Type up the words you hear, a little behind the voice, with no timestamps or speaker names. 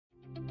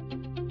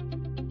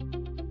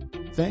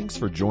Thanks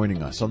for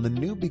joining us on the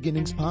New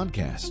Beginnings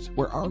podcast,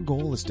 where our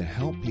goal is to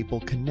help people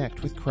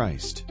connect with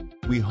Christ.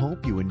 We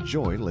hope you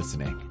enjoy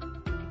listening.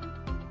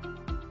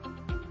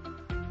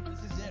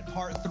 This is it,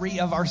 part 3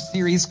 of our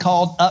series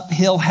called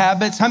Uphill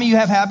Habits. How many of you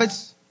have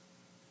habits?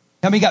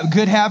 How many got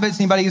good habits?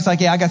 Anybody who's like,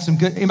 yeah, I got some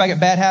good. Anybody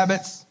got bad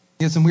habits?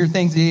 You got some weird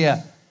things?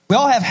 Yeah. We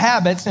all have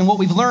habits, and what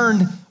we've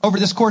learned over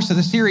this course of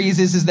the series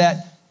is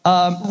that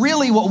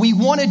really what we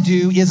want to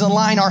do is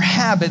align our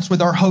habits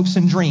with our hopes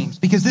and dreams.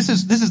 Because this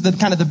is the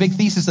kind of the big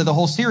thesis of the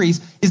whole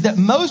series, is that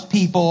most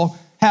people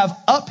have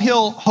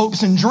uphill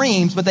hopes and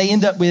dreams, but they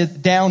end up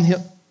with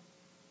downhill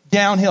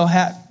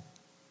I'm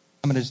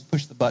going to just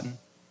push the button.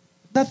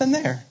 Nothing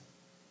there.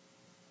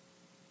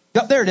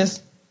 Yep, there it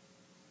is.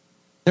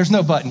 There's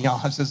no button,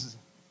 y'all. It's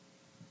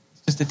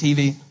just a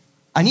TV.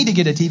 I need to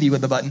get a TV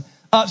with a button.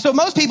 So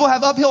most people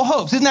have uphill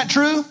hopes. Isn't that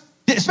true?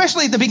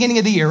 Especially at the beginning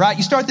of the year, right?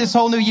 You start this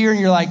whole new year and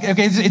you're like,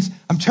 okay,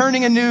 I'm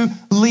turning a new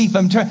leaf.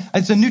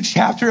 It's a new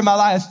chapter in my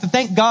life. It's to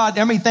thank God.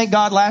 Thank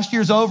God last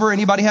year's over.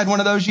 Anybody had one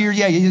of those years?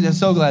 Yeah, you're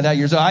so glad that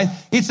year's over.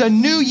 It's a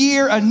new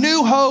year, a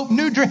new hope,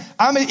 new dream.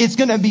 It's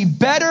going to be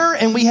better,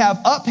 and we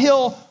have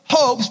uphill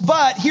hopes.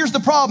 But here's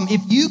the problem.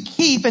 If you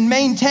keep and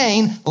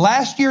maintain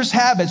last year's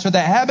habits, or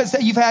the habits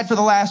that you've had for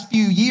the last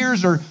few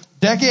years or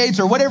decades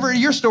or whatever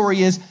your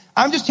story is,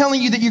 I'm just telling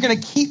you that you're going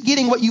to keep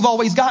getting what you've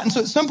always gotten. So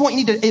at some point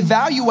you need to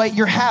evaluate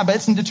your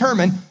habits and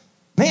determine,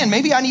 man,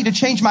 maybe I need to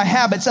change my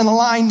habits and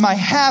align my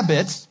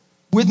habits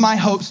with my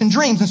hopes and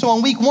dreams. And so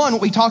on week 1,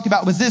 what we talked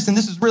about was this, and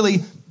this is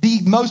really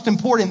the most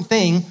important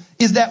thing,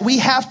 is that we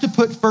have to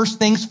put first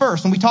things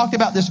first. And we talked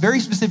about this very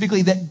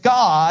specifically, that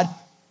God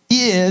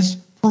is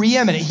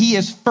preeminent. He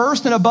is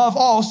first and above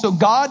all. So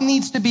God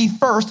needs to be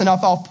first. And if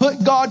I'll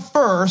put God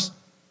first,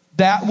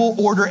 that will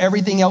order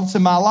everything else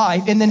in my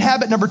life. And then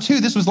habit number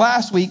 2, this was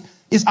last week,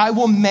 is I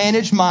will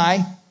manage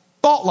my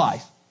thought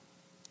life.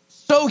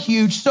 So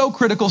huge, so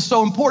critical,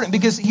 so important,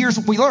 because here's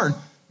what we learn.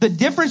 The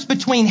difference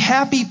between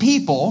happy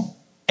people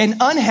and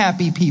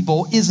unhappy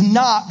people is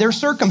not their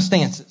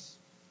circumstances.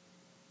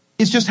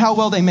 It's just how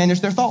well they manage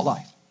their thought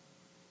life.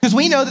 Because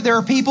we know that there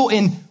are people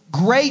in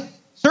great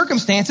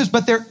circumstances,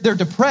 but they're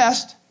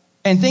depressed,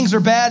 and things are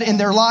bad in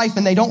their life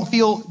and they don't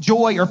feel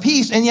joy or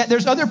peace. And yet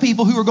there's other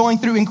people who are going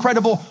through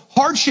incredible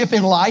hardship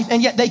in life,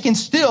 and yet they can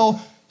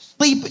still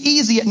sleep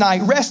easy at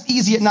night, rest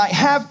easy at night,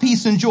 have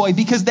peace and joy,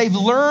 because they've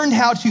learned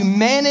how to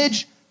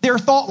manage their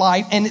thought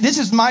life. And this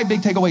is my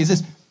big takeaway,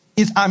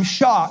 is I'm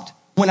shocked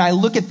when I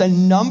look at the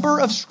number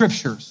of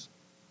scriptures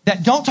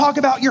that don't talk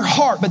about your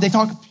heart, but they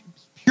talk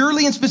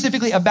purely and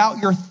specifically about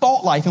your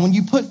thought life. And when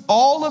you put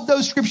all of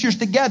those scriptures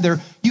together,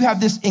 you have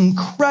this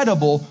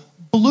incredible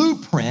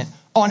blueprint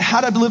on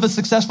how to live a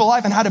successful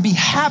life and how to be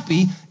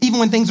happy even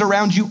when things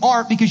around you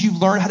aren't, because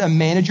you've learned how to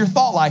manage your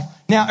thought life.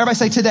 Now, everybody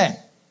say today.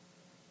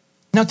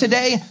 Now,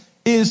 today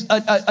is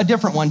a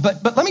different one,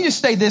 but let me just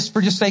say this for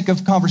just sake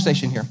of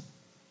conversation here.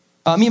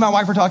 Me and my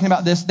wife were talking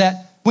about this,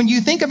 that when you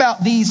think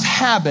about these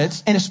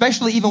habits, and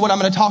especially even what I'm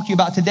going to talk to you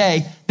about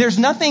today, there's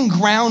nothing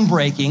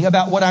groundbreaking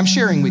about what I'm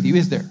sharing with you,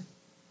 is there?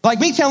 Like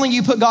me telling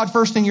you put God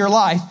first in your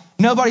life,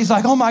 nobody's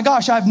like, oh my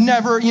gosh, I've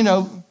never,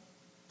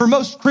 for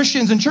most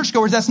Christians and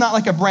churchgoers, that's not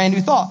like a brand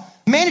new thought.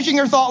 Managing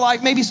your thought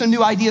life, maybe some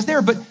new ideas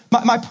there. But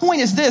my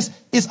point is this,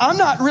 is I'm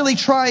not really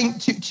trying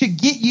to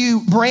get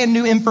you brand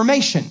new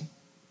information.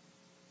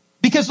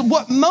 Because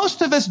what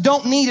most of us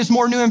don't need is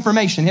more new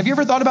information. Have you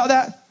ever thought about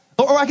that?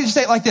 Or I could just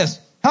say it like this.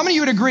 How many of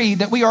you would agree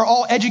that we are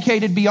all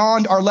educated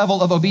beyond our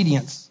level of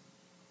obedience?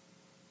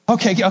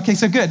 Okay,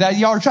 so good.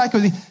 Y'all are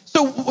tracking with me.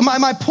 So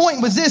my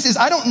point was this, is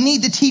I don't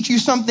need to teach you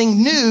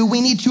something new.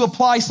 We need to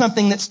apply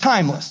something that's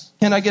timeless.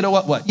 Can I get a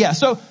what? Yeah.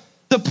 So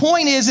the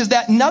point is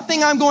that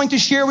nothing I'm going to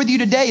share with you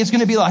today is going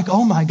to be like,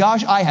 oh my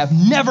gosh, I have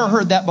never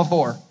heard that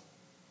before.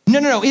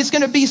 No. It's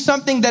going to be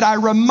something that I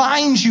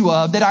remind you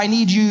of, that I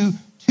need you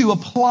to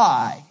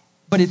apply.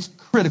 But it's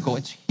critical.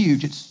 It's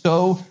huge. It's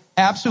so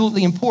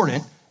absolutely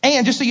important.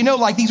 And just so you know,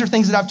 like, these are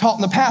things that I've taught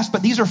in the past,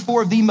 but these are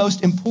 4 of the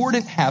most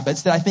important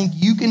habits that I think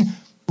you can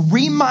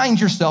remind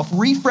yourself,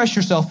 refresh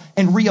yourself,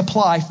 and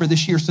reapply for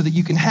this year so that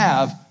you can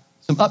have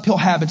some uphill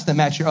habits that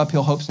match your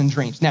uphill hopes and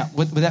dreams. Now,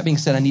 with that being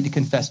said, I need to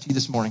confess to you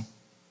this morning.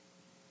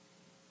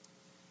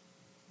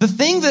 The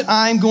thing that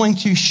I'm going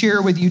to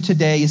share with you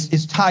today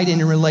is tied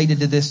in and related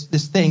to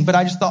this thing, but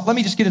I just thought, let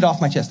me just get it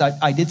off my chest.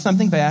 I did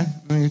something bad.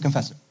 I'm going to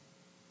confess it.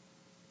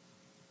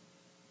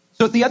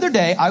 So the other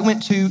day, I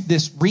went to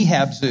this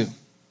rehab zoo.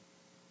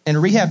 And a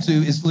rehab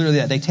zoo is literally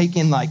that. They take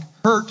in like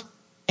hurt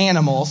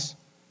animals,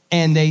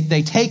 and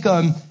they take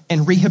them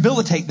and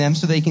rehabilitate them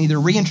so they can either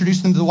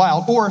reintroduce them to the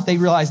wild, or if they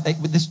realize that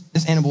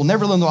this animal will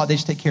never live in the wild, they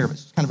just take care of it.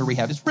 It's kind of a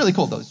rehab. It's really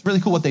cool, though. It's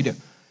really cool what they do.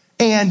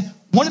 And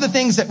one of the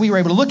things that we were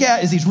able to look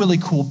at is these really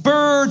cool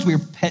birds. We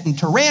were petting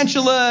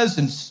tarantulas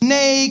and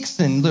snakes,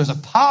 and there's a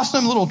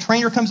possum. A little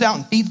trainer comes out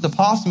and feeds the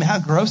possum. How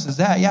gross is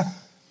that? Yeah.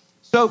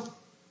 So,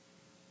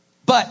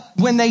 but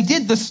when they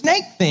did the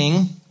snake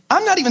thing,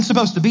 I'm not even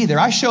supposed to be there.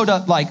 I showed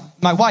up, like,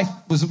 my wife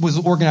was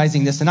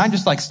organizing this, and I'm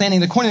just like standing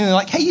in the corner, and they're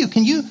like, hey,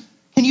 can you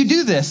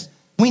do this?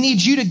 we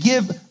need you to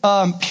give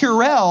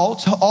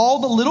Purell to all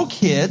the little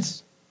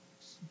kids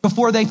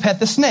before they pet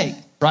the snake,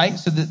 right?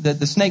 So that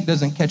the snake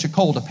doesn't catch a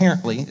cold,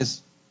 apparently.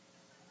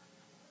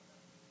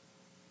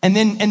 And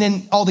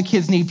then all the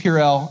kids need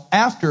Purell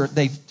after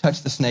they've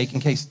touched the snake in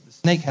case the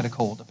snake had a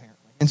cold,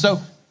 apparently. And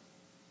so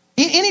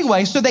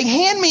anyway, so they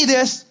hand me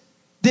this,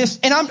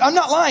 and I'm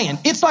not lying.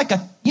 It's like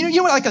you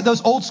know what like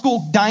those old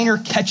school diner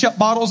ketchup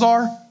bottles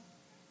are?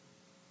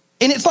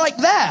 And it's like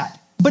that,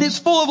 but it's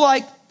full of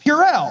like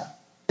Purell.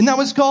 Isn't that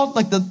what it's called?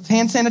 Like the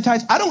hand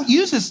sanitizer? I don't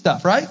use this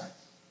stuff, right?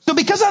 So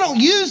because I don't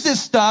use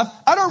this stuff,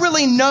 I don't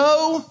really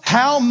know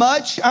how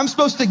much I'm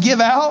supposed to give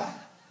out.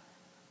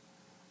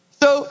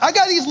 So I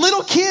got these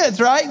little kids,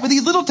 right, with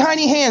these little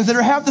tiny hands that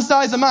are half the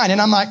size of mine.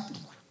 And I'm like,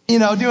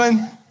 and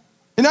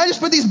I just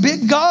put these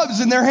big gobs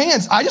in their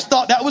hands. I just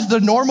thought that was the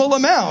normal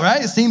amount,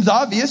 right? It seems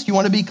obvious. You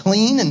want to be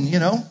clean and,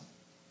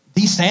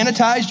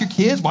 desanitize your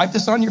kids, wipe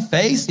this on your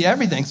face,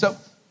 everything. So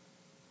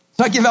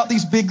I give out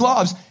these big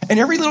globs, and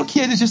every little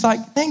kid is just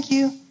like, thank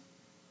you,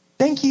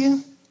 thank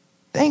you,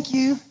 thank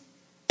you.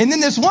 And then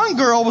this one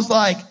girl was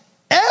like,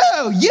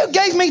 oh, you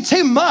gave me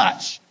too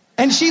much.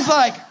 And she's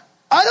like,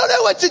 I don't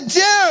know what to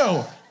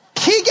do.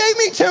 He gave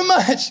me too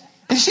much.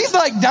 And she's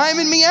like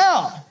diming me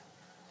out.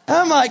 And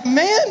I'm like,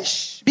 man,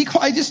 be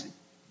quiet, just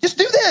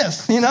do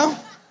this,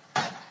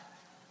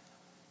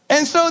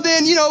 And so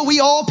then, we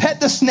all pet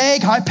the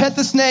snake. I pet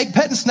the snake.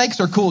 Petting snakes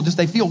are cool, just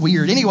they feel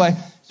weird. Anyway,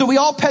 so we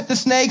all pet the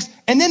snakes.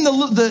 And then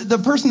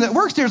the person that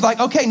works there is like,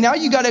 okay, now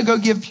you got to go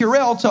give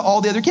Purell to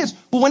all the other kids.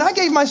 Well, when I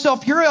gave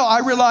myself Purell, I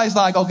realized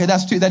like, okay,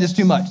 that is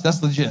too much.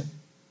 That's legit.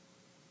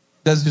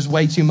 That's just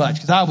way too much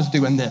because I was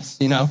doing this,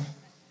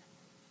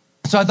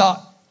 So I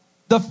thought,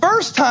 the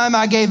first time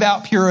I gave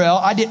out Purell,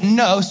 I didn't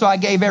know, so I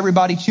gave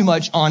everybody too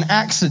much on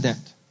accident.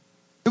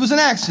 It was an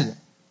accident.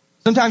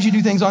 Sometimes you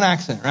do things on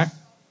accident, right?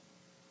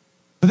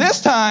 But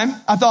this time,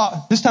 I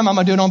thought, I'm going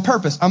to do it on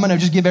purpose. I'm going to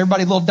just give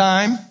everybody a little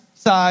dime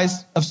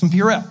size of some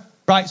Purell,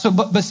 right? So,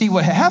 but see,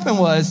 what happened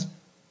was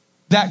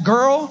that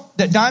girl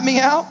that dimed me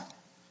out,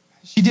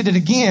 she did it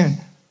again.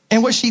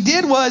 And what she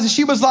did was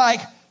she was like,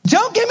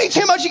 don't give me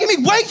too much. You gave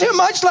me way too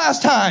much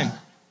last time.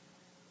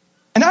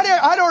 And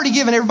I'd already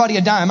given everybody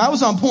a dime. I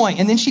was on point.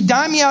 And then she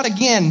dimed me out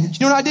again. Do you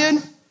know what I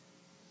did?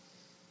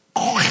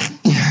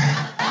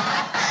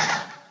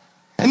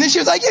 And then she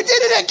was like, you did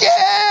it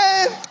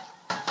again.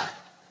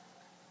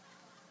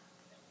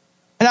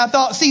 And I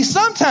thought, see,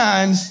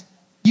 sometimes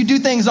you do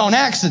things on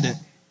accident.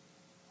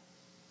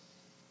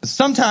 But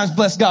sometimes,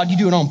 bless God, you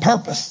do it on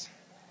purpose.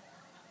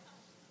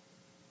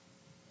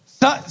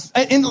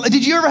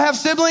 Did you ever have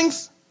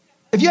siblings?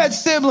 If you had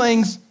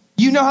siblings,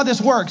 you know how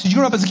this works. You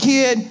grew up as a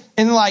kid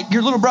and like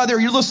your little brother or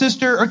your little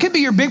sister, or it could be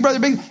your big brother,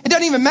 it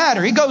doesn't even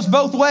matter. It goes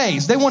both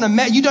ways. They want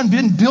to, you done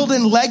been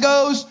building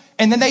Legos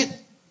and then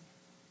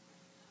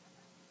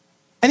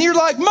and you're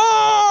like,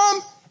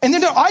 Mom, and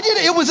then I did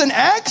it. It was an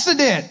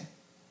accident.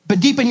 But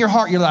deep in your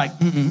heart, you're like,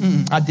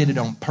 I did it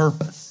on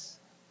purpose.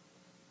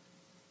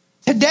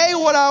 Today,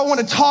 what I want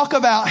to talk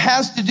about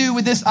has to do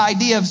with this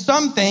idea of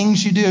some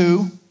things you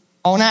do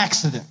on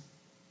accident.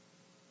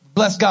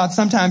 Bless God,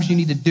 sometimes you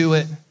need to do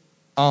it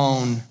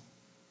on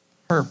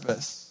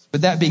purpose.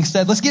 With that being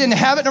said, let's get into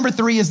habit number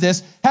 3 is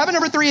this. Habit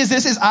number 3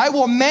 is I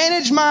will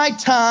manage my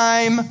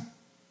time.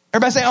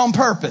 Everybody say on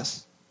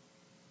purpose.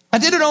 I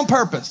did it on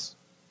purpose.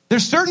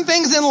 There's certain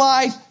things in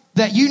life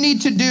that you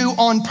need to do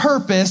on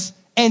purpose,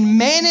 and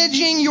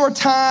managing your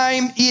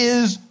time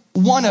is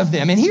one of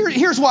them. And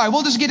here's why.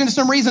 We'll just get into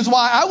some reasons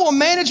why. I will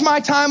manage my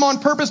time on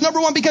purpose.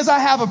 Number 1, because I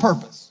have a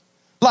purpose.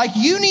 Like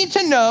you need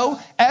to know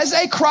as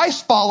a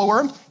Christ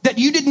follower that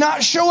you did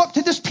not show up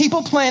to this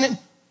people planet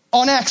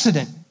on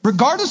accident.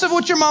 Regardless of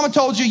what your mama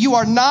told you, you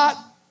are not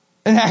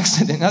an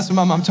accident. That's what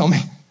my mom told me.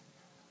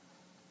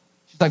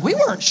 She's like, we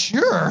weren't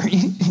sure.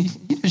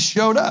 You just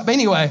showed up.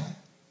 Anyway,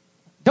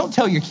 don't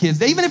tell your kids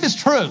that, even if it's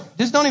true.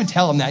 Just don't even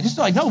tell them that. Just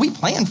like, no, we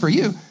planned for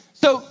you.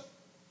 So,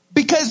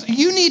 because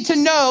you need to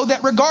know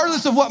that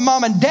regardless of what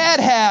mom and dad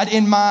had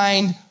in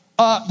mind,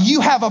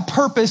 you have a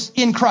purpose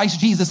in Christ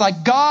Jesus.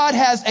 Like God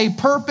has a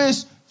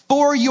purpose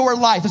for your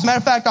life. As a matter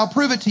of fact, I'll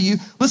prove it to you.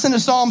 Listen to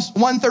Psalms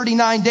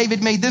 139.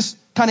 David made this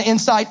kind of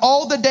insight.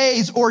 All the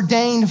days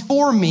ordained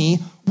for me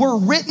were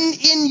written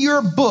in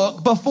your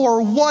book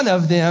before one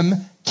of them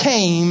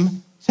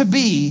came to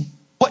be.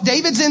 What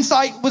David's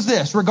insight was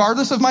this: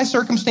 regardless of my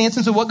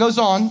circumstances and what goes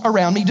on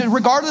around me,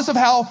 regardless of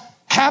how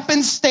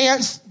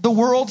happenstance the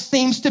world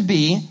seems to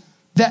be,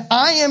 that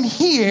I am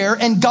here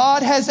and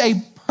God has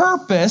a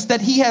purpose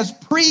that he has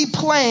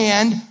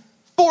pre-planned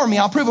for me.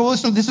 I'll prove it.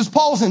 Listen, this is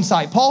Paul's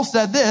insight. Paul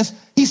said this.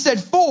 He said,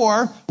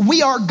 for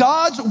we are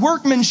God's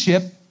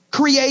workmanship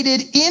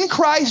created in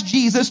Christ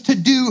Jesus to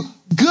do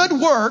good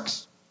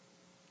works,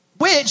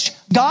 which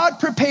God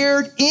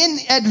prepared in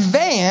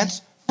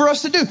advance for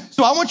us to do.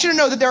 So I want you to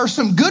know that there are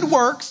some good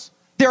works.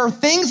 There are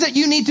things that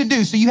you need to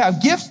do. So you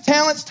have gifts,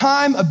 talents,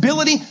 time,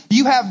 ability.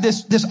 You have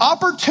this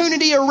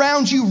opportunity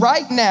around you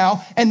right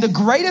now. And the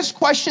greatest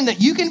question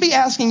that you can be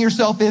asking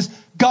yourself is,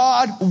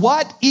 God,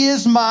 what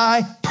is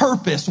my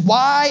purpose?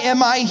 Why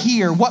am I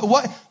here?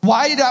 Why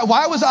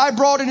was I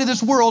brought into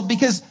this world?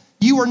 Because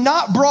you were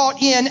not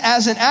brought in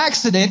as an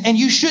accident, and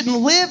you shouldn't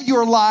live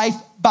your life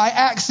by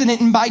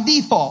accident and by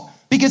default.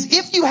 Because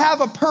if you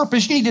have a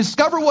purpose, you need to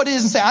discover what it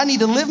is and say, I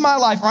need to live my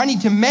life, or I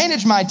need to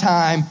manage my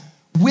time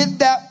with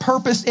that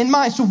purpose in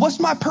mind. So what's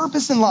my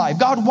purpose in life?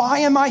 God, why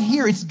am I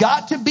here? It's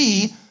got to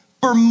be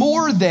for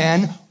more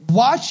than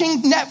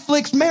watching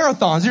Netflix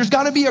marathons. It's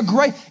got to be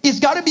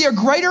a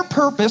greater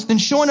purpose than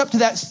showing up to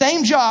that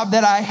same job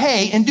that I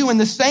hate and doing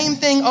the same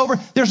thing over.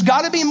 There's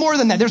got to be more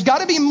than that. There's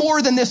got to be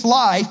more than this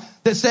life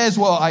that says,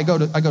 well, I go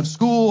to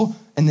school,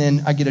 and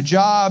then I get a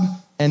job,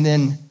 and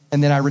then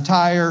I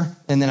retire,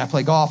 and then I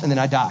play golf, and then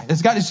I die.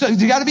 There's got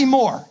to be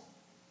more.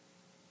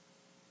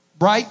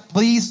 Right?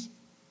 Please?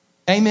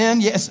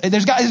 Amen? Yes.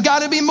 There's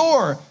got to be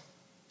more.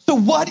 So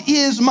what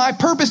is my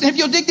purpose? And if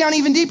you'll dig down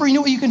even deeper, you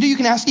know what you can do? You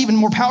can ask even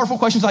more powerful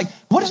questions like,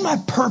 what is my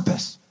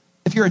purpose?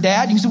 If you're a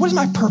dad, you can say, what is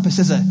my purpose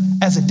as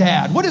a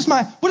dad? What is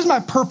my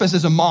purpose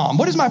as a mom?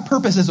 What is my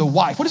purpose as a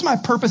wife? What is my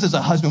purpose as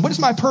a husband? What is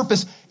my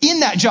purpose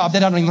in that job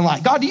that I don't even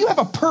like? God, do you have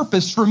a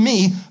purpose for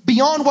me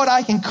beyond what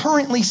I can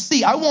currently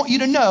see? I want you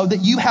to know that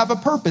you have a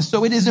purpose.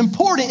 So it is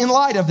important in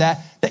light of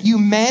that you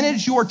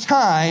manage your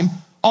time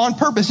on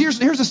purpose. Here's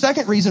the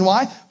second reason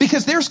why.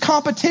 Because there's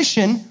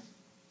competition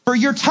for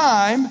your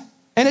time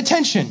and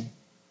attention.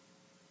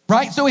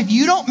 Right? So if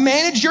you don't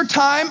manage your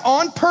time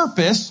on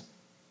purpose,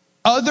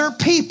 other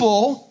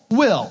people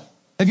will.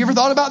 Have you ever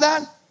thought about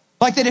that?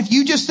 Like that if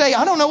you just say,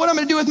 I don't know what I'm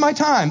going to do with my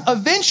time,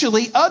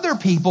 eventually other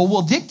people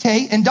will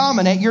dictate and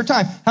dominate your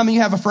time. How many of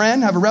you have a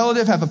friend, have a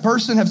relative, have a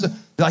person, they're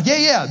like,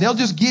 yeah, they'll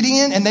just get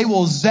in and they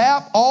will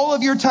zap all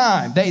of your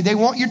time. They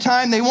want your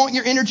time, they want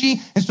your energy.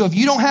 And so if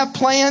you don't have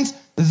plans,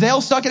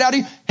 they'll suck it out of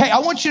you. Hey, I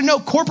want you to know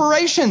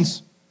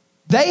corporations,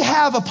 they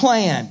have a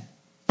plan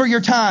for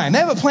your time. They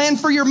have a plan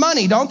for your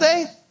money, don't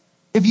they?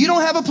 If you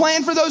don't have a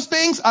plan for those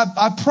things,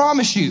 I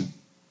promise you,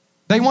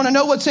 they want to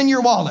know what's in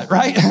your wallet,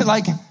 right?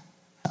 Like,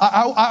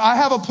 I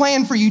have a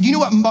plan for you. Do you know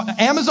what?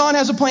 Amazon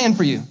has a plan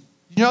for you. Do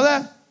you know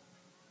that?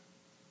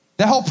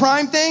 That whole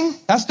Prime thing,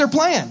 that's their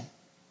plan.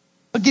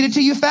 They'll get it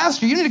to you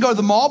faster. You need to go to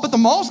the mall, but the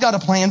mall's got a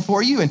plan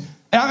for you. And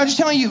I'm just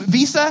telling you,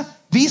 Visa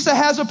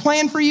has a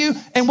plan for you.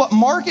 And what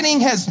marketing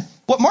has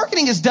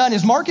done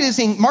is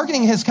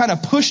marketing has kind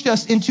of pushed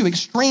us into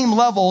extreme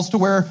levels to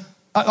where,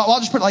 I'll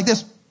just put it like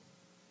this.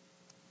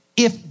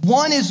 If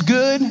one is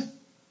good,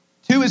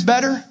 two is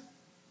better.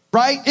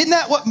 Right? Isn't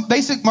that what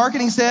basic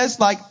marketing says?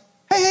 Like,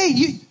 hey,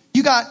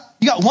 you got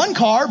one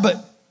car,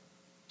 but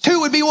two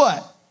would be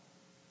what?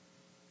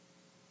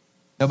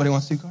 Nobody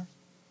wants two cars?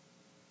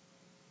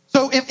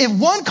 So if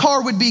one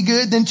car would be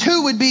good, then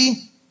two would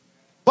be,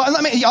 well,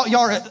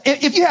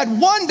 if you had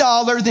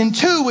 $1, then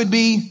two would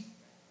be,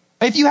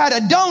 if you had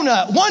a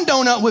donut, one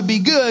donut would be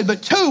good,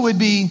 but two would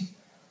be,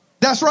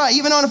 that's right,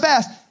 even on a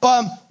fast.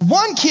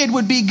 One kid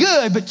would be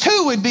good, but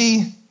two would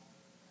be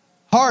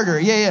harder.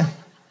 Yeah.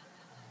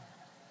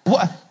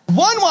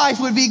 One wife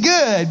would be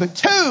good, but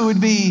two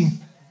would be,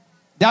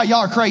 now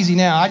y'all are crazy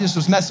now. I just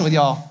was messing with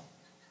y'all.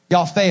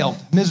 Y'all failed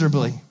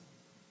miserably.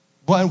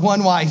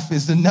 One wife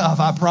is enough,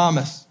 I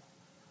promise.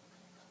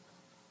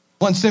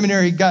 One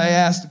seminary guy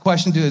asked a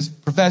question to his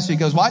professor. He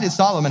goes, why did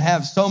Solomon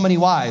have so many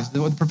wives?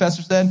 What the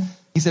professor said?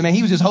 He said, man,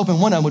 he was just hoping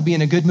one of them would be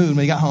in a good mood when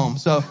he got home.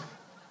 So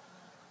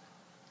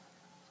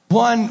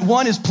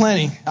one is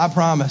plenty, I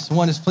promise.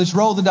 Let's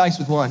roll the dice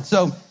with one.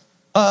 So,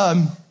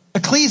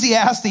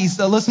 Ecclesiastes,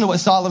 listen to what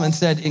Solomon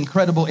said,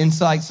 incredible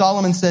insight.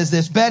 Solomon says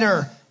this,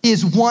 better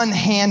is one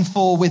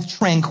handful with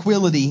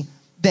tranquility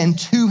than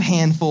two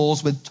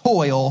handfuls with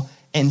toil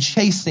and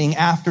chasing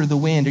after the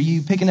wind. Are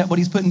you picking up what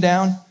he's putting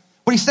down?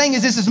 What he's saying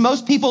is this, is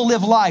most people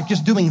live life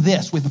just doing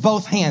this with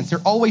both hands. They're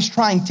always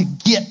trying to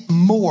get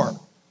more.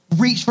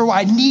 Reach for,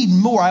 I need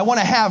more. I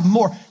want to have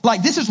more.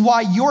 Like, this is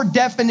why your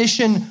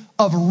definition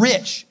of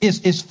rich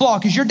is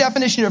flawed, because your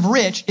definition of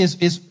rich is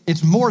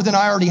it's more than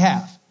I already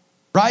have,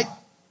 right?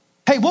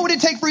 Hey, what would it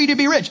take for you to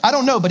be rich? I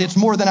don't know, but it's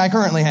more than I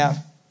currently have.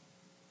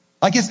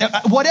 Like, it's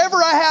whatever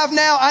I have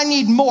now, I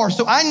need more.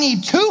 So I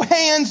need two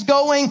hands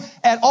going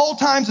at all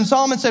times. And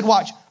Solomon said,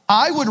 watch,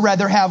 I would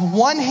rather have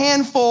one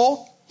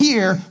handful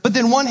here, but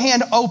then one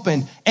hand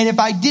open. And if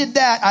I did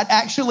that, I'd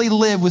actually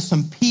live with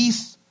some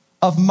peace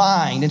of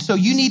mind. And so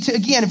you need to,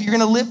 again, if you're going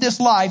to live this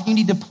life, you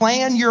need to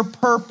plan your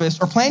purpose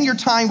or plan your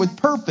time with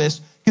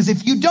purpose. Because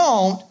if you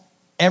don't,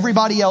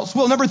 everybody else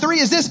will. Number 3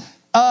 is this.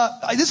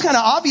 This is kind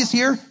of obvious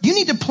here. You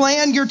need to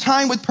plan your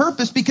time with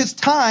purpose because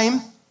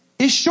time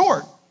is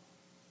short.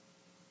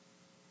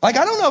 Like,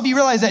 I don't know if you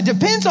realize that.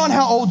 Depends on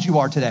how old you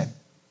are today.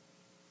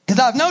 Because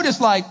I've noticed,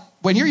 like,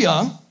 when you're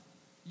young,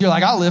 you're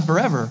like, I'll live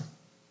forever.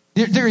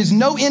 There is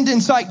no end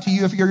in sight to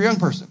you if you're a young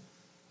person.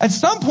 At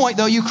some point,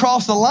 though, you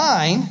cross a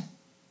line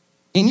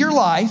in your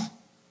life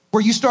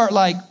where you start,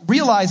 like,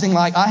 realizing,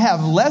 like, I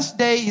have less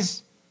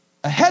days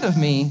ahead of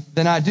me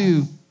than I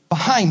do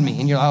behind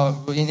me. And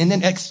and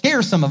then it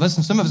scares some of us,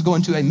 and some of us go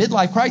into a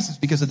midlife crisis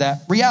because of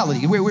that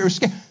reality. We're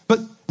scared. But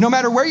No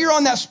matter where you're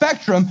on that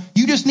spectrum,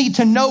 you just need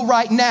to know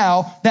right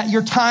now that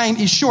your time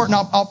is short. And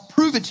I'll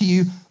prove it to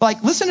you.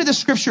 Like, listen to the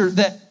scripture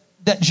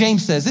that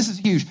James says. This is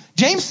huge.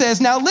 James says,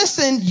 now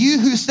listen, you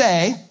who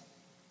say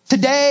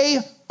today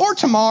or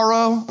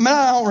tomorrow. I mean,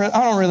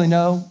 I don't really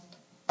know.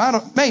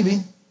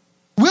 Maybe.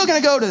 We're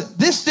going to go to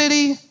this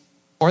city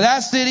or that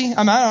city.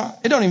 I mean,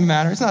 it don't even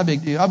matter. It's not a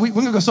big deal. We're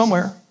going to go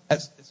somewhere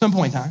at some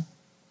point in time.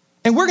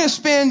 And we're going to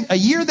spend a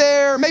year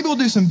there. Maybe we'll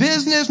do some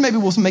business. Maybe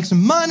we'll make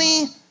some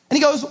money. And he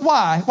goes,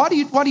 why? Why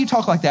do you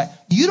talk like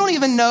that? You don't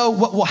even know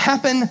what will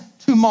happen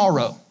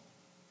tomorrow.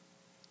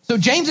 So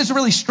James is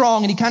really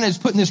strong, and he kind of is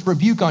putting this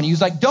rebuke on you.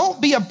 He's like,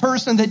 don't be a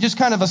person that just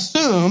kind of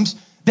assumes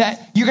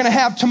that you're going to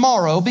have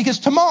tomorrow, because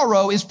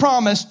tomorrow is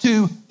promised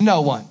to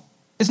no one.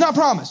 It's not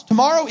promised.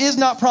 Tomorrow is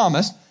not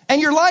promised,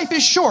 and your life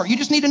is short. You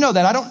just need to know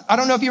that. I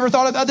don't know if you ever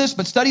thought about this,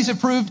 but studies have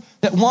proved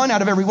that 1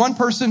 out of every 1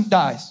 person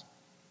dies.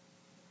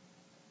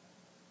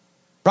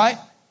 Right?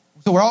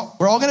 So we're all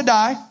going to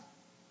die.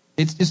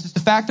 It's just a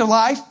fact of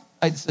life.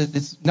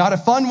 It's not a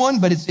fun one,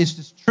 but it's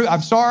just true.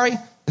 I'm sorry.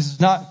 This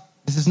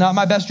is not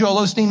my best Joel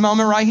Osteen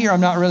moment right here.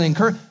 I'm not really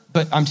encouraged,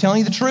 but I'm telling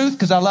you the truth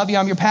because I love you.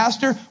 I'm your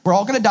pastor. We're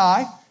all going to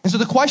die. And so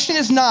the question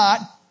is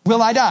not,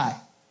 will I die?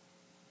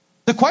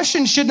 The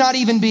question should not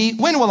even be,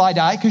 when will I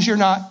die? Because you're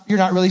not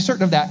really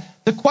certain of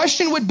that. The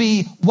question would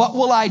be, what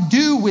will I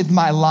do with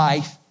my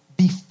life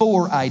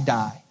before I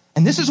die?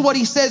 And this is what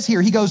he says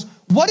here. He goes,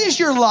 what is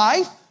your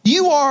life?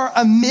 You are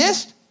a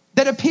mist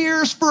that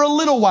appears for a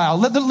little while.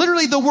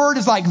 Literally, the word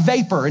is like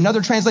vapor.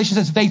 Another translation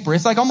says vapor.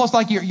 It's like almost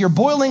like you're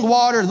boiling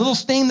water, a little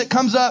steam that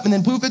comes up, and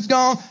then poof, it's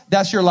gone.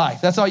 That's your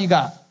life. That's all you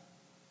got.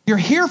 You're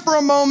here for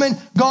a moment,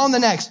 gone the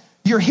next.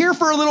 You're here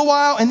for a little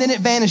while, and then it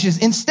vanishes.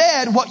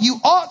 Instead, what you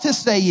ought to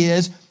say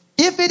is,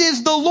 if it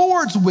is the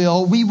Lord's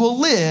will, we will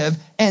live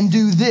and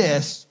do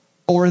this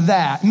or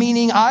that.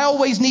 Meaning, I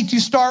always need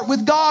to start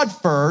with God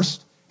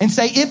first and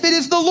say, if it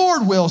is the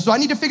Lord will. So I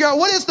need to figure out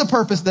what is the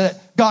purpose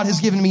that God has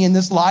given me in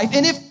this life.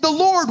 And if the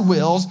Lord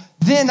wills,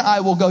 then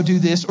I will go do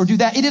this or do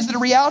that. It is the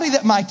reality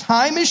that my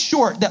time is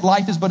short, that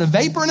life is but a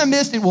vapor and a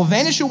mist. It will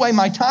vanish away.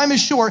 My time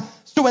is short.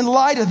 So in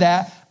light of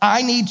that,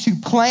 I need to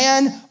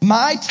plan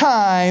my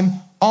time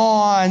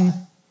on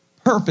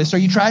purpose. Are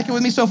you tracking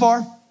with me so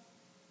far?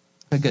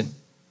 Okay, good.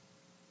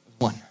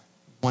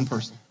 One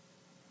person.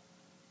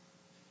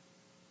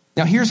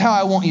 Now here's how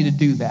I want you to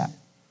do that.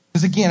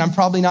 Because again, I'm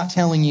probably not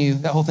telling you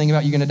that whole thing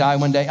about you're going to die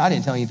one day. I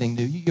didn't tell you anything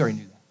new. You already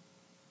knew that.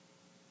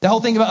 The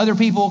whole thing about other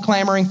people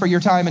clamoring for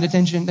your time and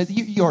attention,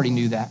 you already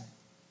knew that.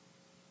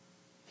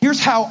 Here's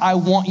how I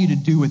want you to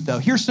do it, though.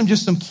 Here's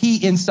just some key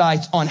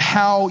insights on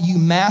how you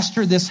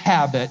master this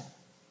habit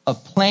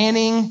of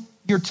planning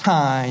your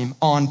time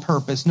on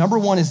purpose. Number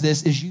 1 is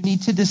this, is you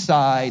need to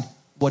decide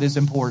what is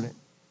important.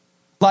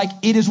 Like,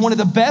 it is one of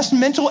the best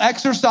mental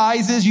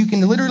exercises. You can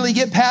literally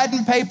get pad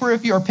and paper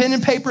or pen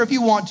and paper if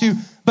you want to,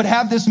 but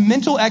have this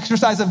mental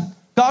exercise of,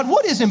 God,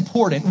 what is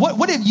important?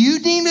 What have you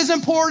deemed as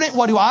important?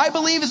 What do I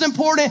believe is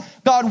important?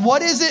 God,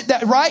 what is it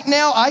that right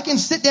now I can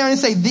sit down and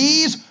say,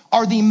 these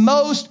are the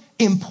most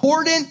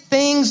important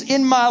things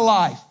in my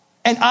life.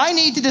 And I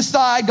need to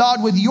decide,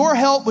 God, with your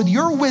help, with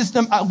your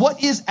wisdom,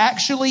 what is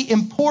actually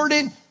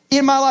important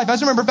in my life. I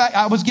just remember back,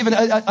 I was given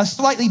a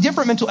slightly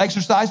different mental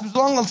exercise, but it was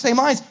along the same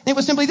lines. And it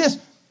was simply this.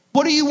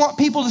 What do you want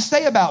people to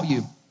say about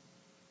you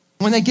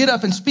when they get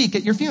up and speak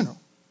at your funeral?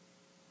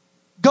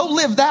 Go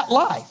live that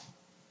life.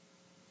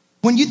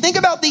 When you think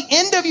about the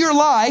end of your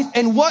life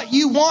and what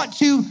you want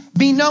to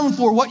be known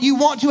for, what you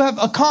want to have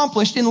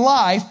accomplished in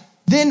life,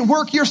 then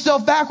work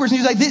yourself backwards.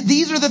 And you're like,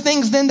 these are the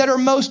things then that are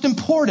most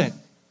important.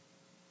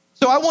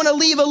 So I want to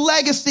leave a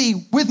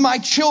legacy with my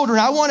children.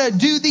 I want to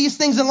do these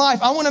things in life.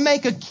 I want to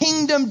make a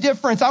kingdom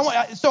difference.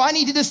 So I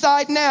need to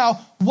decide now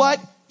what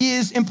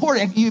is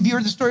important. Have you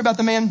heard the story about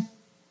the man?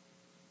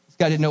 This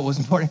guy didn't know what was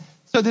important.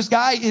 So this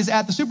guy is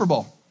at the Super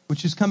Bowl,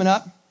 which is coming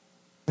up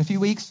in a few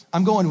weeks.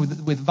 I'm going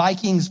with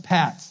Vikings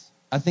Pats.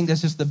 I think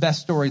that's just the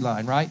best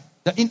storyline, right?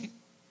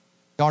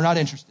 Y'all are not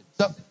interested.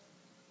 So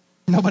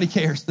nobody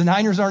cares. The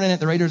Niners aren't in it.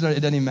 The Raiders aren't. It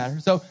doesn't even matter.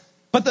 So,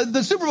 but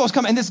the Super Bowl's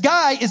coming, and this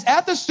guy is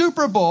at the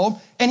Super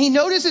Bowl, and he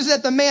notices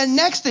that the man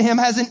next to him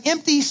has an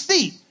empty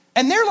seat.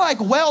 And they're like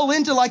well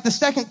into like the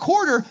second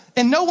quarter,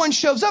 and no one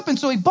shows up. And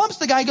so he bumps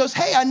the guy and goes,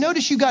 hey, I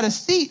noticed you got a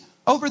seat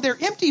over there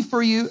empty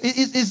for you.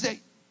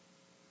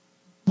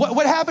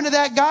 What happened to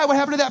that guy? What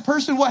happened to that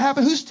person? What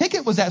happened? Whose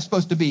ticket was that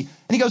supposed to be?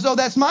 And he goes, oh,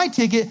 that's my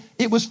ticket.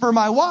 It was for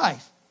my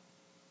wife.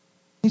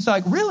 He's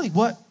like, really?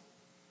 What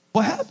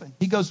happened?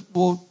 He goes,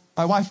 well,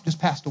 my wife just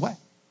passed away.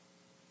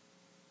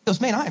 He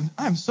goes, man,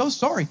 I'm so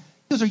sorry.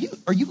 He goes,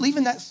 are you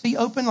leaving that seat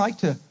open like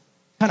to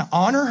kind of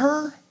honor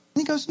her? And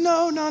he goes,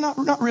 no,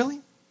 not really.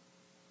 He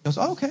goes,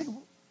 oh, okay.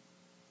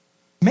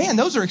 Man,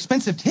 those are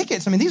expensive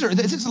tickets. I mean,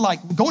 this is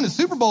like going to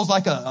Super Bowl is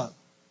like a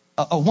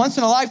once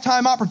in a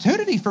lifetime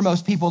opportunity for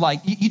most people.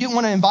 Like you didn't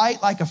want to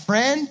invite like a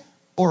friend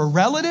or a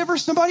relative or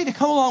somebody to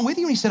come along with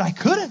you. And he said, I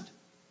couldn't.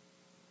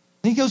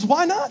 And he goes,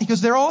 why not? He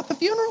goes, they're all at the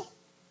funeral.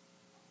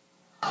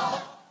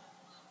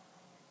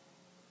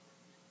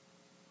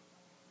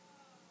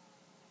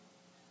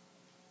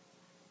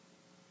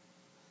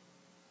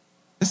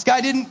 This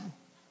guy didn't.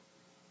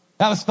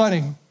 That was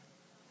funny.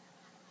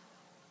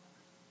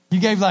 You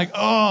gave like,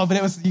 oh, but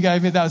that was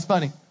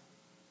funny.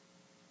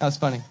 That was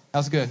funny. That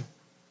was good.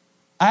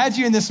 I had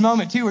you in this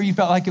moment too where you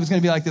felt like it was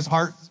going to be like this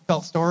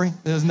heartfelt story.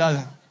 There was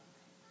nothing.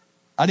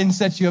 I didn't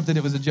set you up that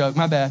it was a joke.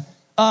 My bad.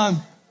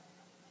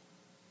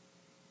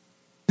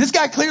 This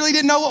guy clearly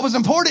didn't know what was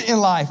important in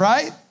life,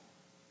 right?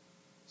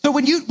 So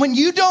when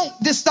you don't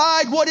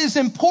decide what is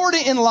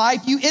important in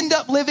life, you end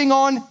up living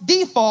on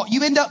default.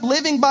 You end up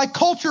living by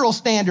cultural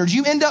standards.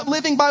 You end up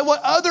living by what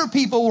other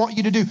people want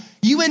you to do.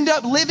 You end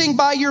up living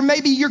by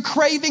maybe your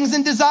cravings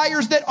and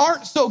desires that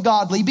aren't so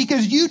godly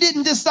because you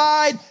didn't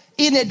decide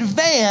in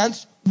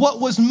advance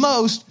what was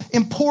most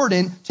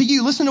important to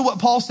you. Listen to what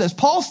Paul says.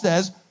 Paul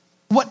says,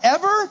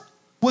 whatever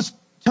was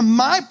to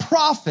my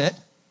profit,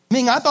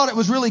 meaning I thought it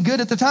was really good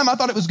at the time, I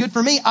thought it was good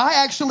for me,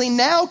 I actually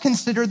now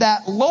consider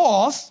that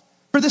loss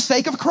for the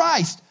sake of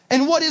Christ.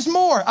 And what is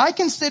more, I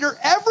consider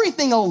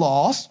everything a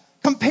loss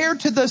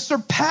compared to the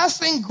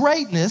surpassing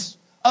greatness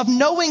of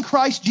knowing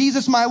Christ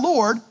Jesus my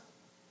Lord,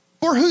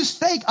 for whose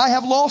sake I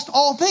have lost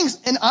all things,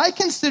 and I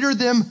consider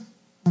them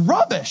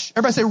rubbish.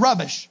 Everybody say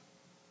rubbish.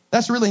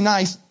 That's really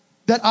nice.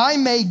 That I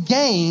may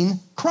gain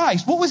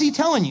Christ. What was he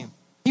telling you?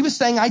 He was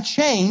saying, I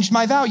changed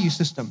my value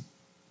system.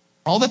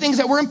 All the things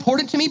that were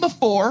important to me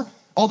before,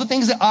 all the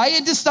things that I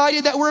had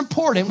decided that were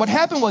important, what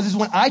happened was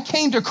when I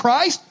came to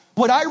Christ,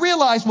 what I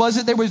realized was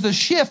that there was a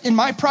shift in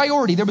my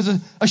priority. There was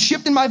a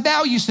shift in my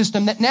value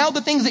system, that now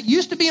the things that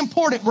used to be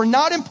important were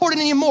not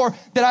important anymore,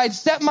 that I had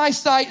set my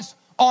sights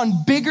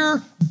on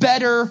bigger,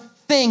 better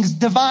things,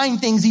 divine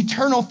things,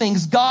 eternal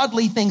things,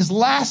 godly things,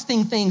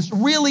 lasting things,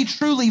 really,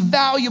 truly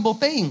valuable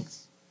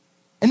things.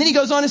 And then he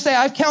goes on to say,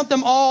 I count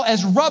them all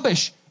as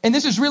rubbish. And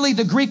this is really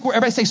the Greek word,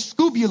 everybody say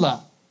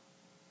scubula.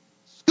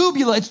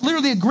 Scubula, it's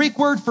literally a Greek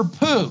word for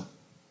poo.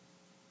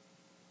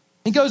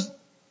 He goes,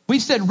 we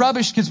said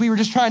rubbish because we were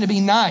just trying to be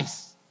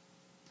nice.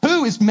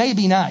 Poo is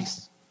maybe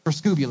nice for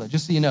scubula,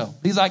 just so you know.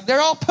 He's like, they're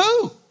all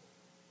poo.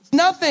 It's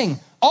nothing.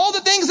 All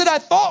the things that I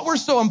thought were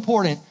so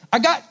important. I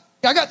got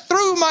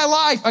through my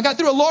life. I got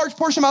through a large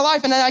portion of my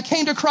life, and then I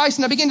came to Christ,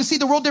 and I began to see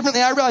the world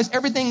differently. I realized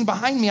everything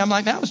behind me, I'm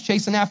like, man, I was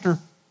chasing after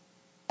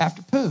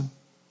poo.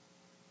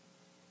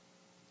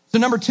 So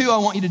number 2, I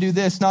want you to do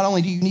this. Not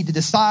only do you need to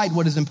decide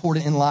what is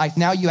important in life,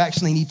 now you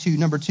actually need to,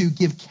 number 2,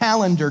 give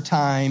calendar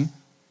time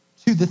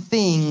to the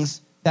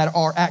things that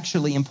are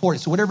actually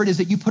important. So whatever it is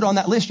that you put on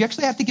that list, you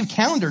actually have to give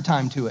calendar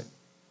time to it.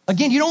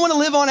 Again, you don't want to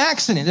live on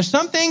accident. There's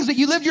some things that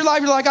you lived your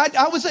life, you're like,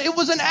 it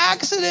was an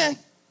accident.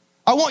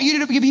 I want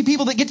you to be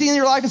people that get to the end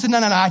of your life and say, no,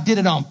 I did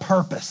it on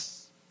purpose.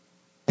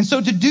 And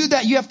so to do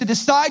that, you have to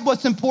decide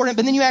what's important,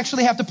 but then you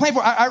actually have to plan for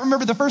it. I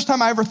remember the first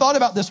time I ever thought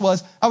about this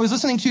was I was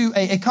listening to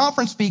a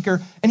conference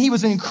speaker, and he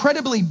was an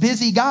incredibly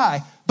busy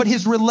guy, but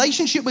his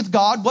relationship with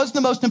God was the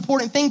most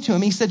important thing to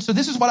him. He said, so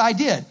this is what I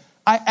did.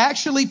 I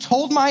actually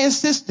told my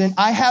assistant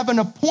I have an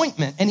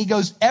appointment. And he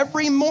goes,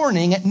 every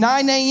morning at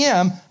 9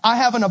 a.m., I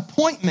have an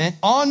appointment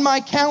on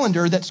my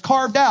calendar that's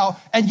carved out,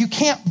 and you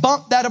can't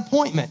bump that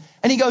appointment.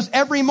 And he goes,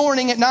 every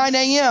morning at 9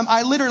 a.m.,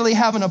 I literally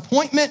have an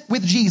appointment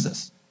with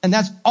Jesus. And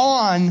that's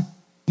on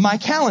my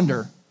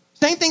calendar.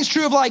 Same thing's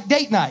true of like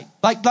date night.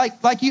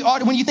 Like you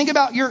ought, when you think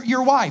about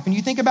your wife and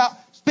you think about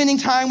spending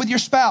time with your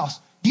spouse,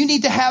 you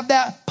need to have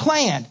that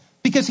planned.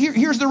 Because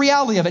here's the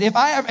reality of it. If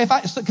I,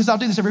 because I'll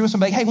do this every once in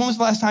a while, hey, when was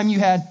the last time you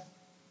had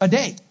a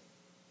date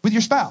with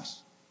your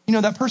spouse? You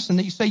know, that person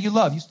that you say you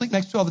love, you sleep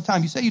next to all the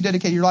time, you say you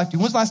dedicated your life to.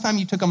 When was the last time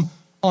you took them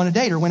on a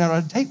date or went out on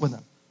a date with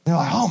them? They're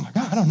like, oh my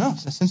God, I don't know,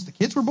 since the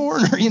kids were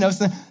born, or,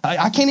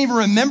 I can't even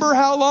remember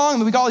how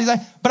long. We got all these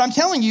things. But I'm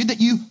telling you that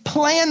you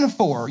plan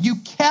for, you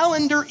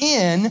calendar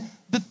in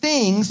the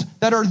things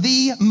that are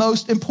the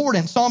most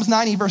important. Psalms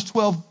 90 verse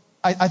 12,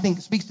 I think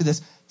speaks to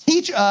this.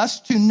 Teach us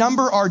to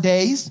number our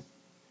days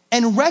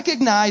and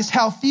recognize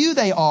how few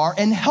they are,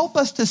 and help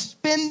us to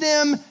spend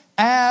them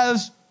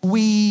as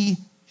we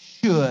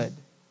should.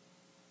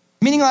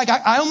 Meaning like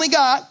I only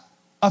got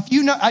a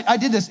few, I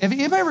did this. Have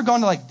you ever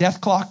gone to like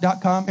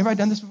deathclock.com? Everybody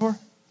done this before?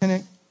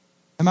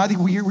 Am I the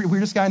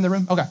weirdest guy in the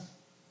room?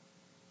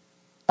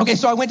 Okay,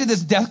 so I went to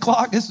this death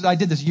clock. I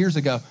did this years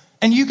ago.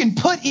 And you can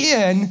put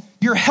in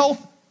your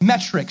health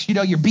metrics,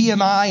 your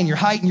BMI and your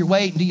height and your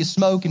weight, and do you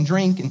smoke and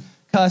drink and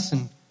cuss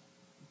and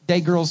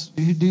date girls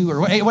who do, or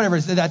whatever,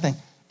 it's that thing.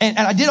 And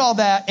I did all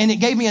that, and it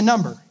gave me a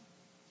number.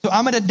 So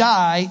I'm going to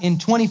die in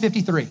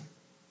 2053.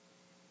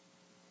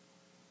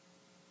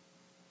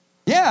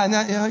 Yeah,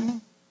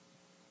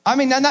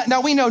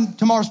 now we know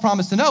tomorrow's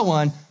promised to no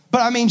one,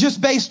 but I mean,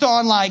 just based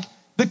on like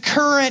the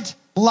current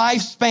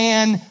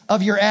lifespan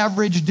of your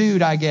average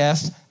dude, I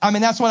guess. I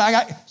mean, that's what I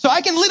got. So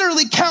I can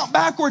literally count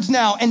backwards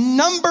now and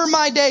number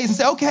my days and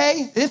say,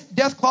 okay, if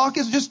death clock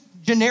is just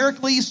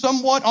generically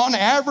somewhat on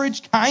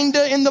average, kind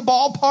of in the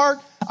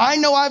ballpark, I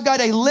know I've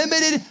got a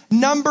limited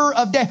number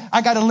of days.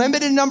 I got a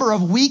limited number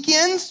of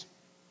weekends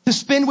to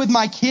spend with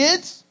my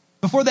kids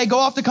before they go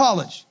off to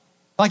college.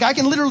 Like I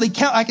can literally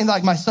count.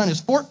 My son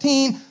is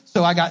 14.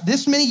 So I got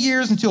this many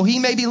years until he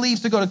maybe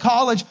leaves to go to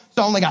college.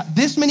 So I only got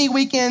this many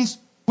weekends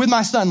with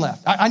my son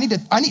left.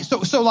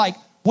 So like,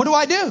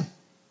 what do?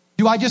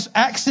 Do I just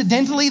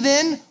accidentally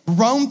then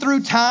roam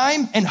through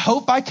time and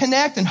hope I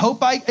connect and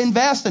hope I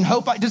invest and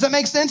does that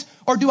make sense?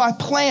 Or do I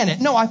plan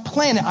it? No, I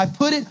plan it. I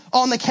put it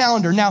on the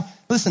calendar. Now,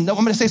 listen, I'm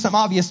going to say something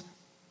obvious.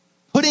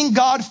 Putting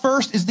God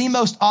first is the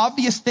most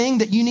obvious thing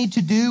that you need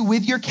to do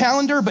with your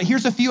calendar. But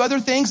here's a few other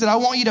things that I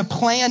want you to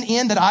plan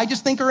in that I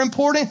just think are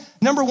important.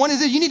 Number one is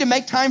that you need to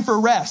make time for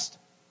rest.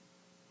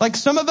 Like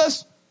some of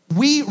us,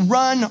 we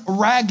run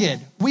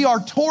ragged. We are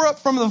tore up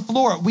from the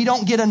floor. We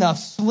don't get enough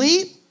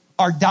sleep.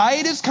 Our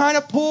diet is kind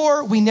of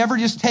poor. We never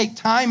just take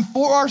time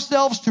for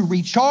ourselves to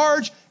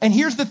recharge. And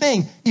here's the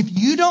thing. If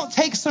you don't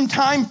take some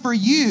time for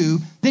you,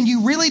 then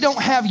you really don't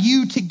have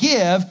you to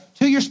give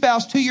to your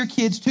spouse, to your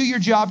kids, to your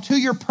job, to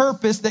your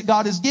purpose that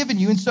God has given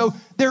you. And so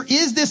there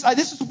is this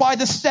is why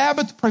the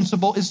Sabbath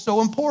principle is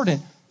so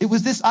important. It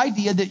was this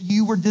idea that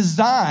you were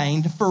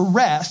designed for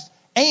rest.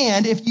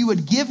 And if you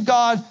would give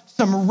God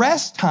some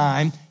rest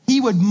time, he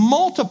would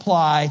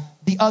multiply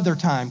the other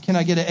time. Can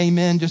I get an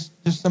amen? Just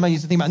somebody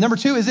needs to think about it. Number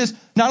two is this,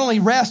 not only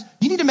rest,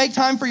 you need to make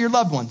time for your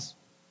loved ones.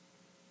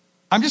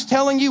 I'm just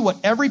telling you what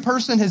every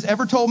person has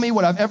ever told me,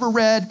 what I've ever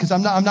read, because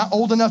I'm not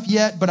old enough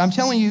yet, but I'm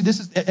telling you,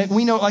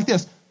 we know it like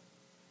this.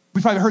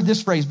 We've probably heard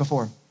this phrase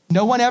before.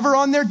 No one ever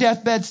on their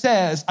deathbed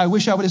says, I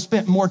wish I would have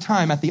spent more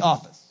time at the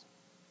office.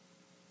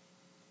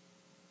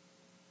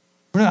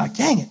 We're not like,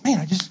 dang it, man,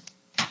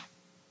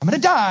 I'm going to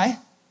die.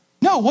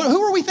 No,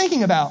 who are we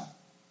thinking about?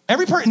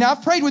 Now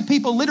I've prayed with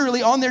people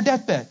literally on their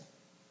deathbed.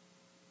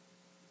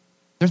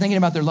 They're thinking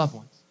about their loved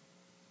ones.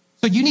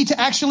 So you need to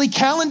actually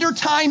calendar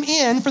time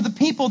in for the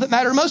people that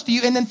matter most to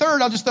you. And then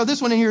third, I'll just throw this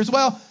one in here as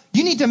well.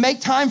 You need to make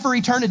time for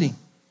eternity.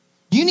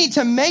 You need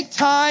to make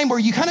time where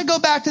you kind of go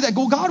back to that.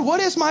 Go, God, what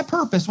is my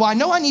purpose? Well, I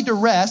know I need to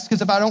rest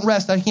because if I don't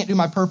rest, I can't do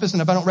my purpose.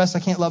 And if I don't rest, I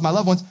can't love my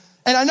loved ones.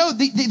 And I know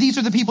these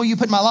are the people you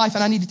put in my life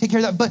and I need to take care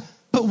of that.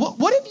 But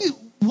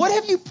what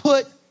have you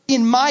put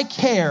in my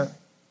care?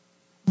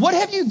 What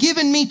have you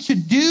given me to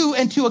do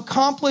and to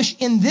accomplish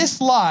in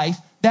this life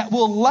that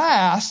will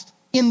last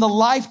in the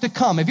life to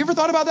come? Have you ever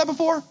thought about that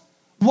before?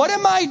 What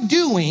am I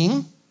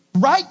doing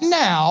right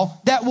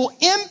now that will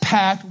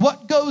impact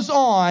what goes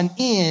on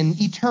in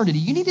eternity?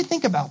 You need to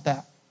think about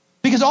that.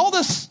 Because all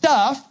the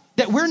stuff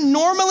that we're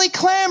normally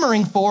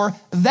clamoring for,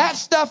 that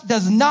stuff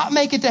does not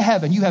make it to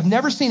heaven. You have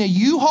never seen a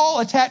U-Haul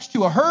attached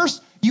to a hearse.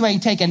 You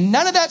ain't taking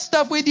none of that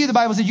stuff with you. The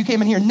Bible says you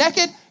came in here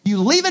naked. You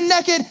leaving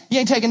naked. You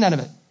ain't taking none of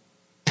it.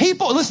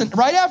 People, listen,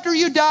 right after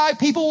you die,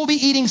 people will be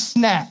eating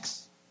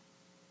snacks.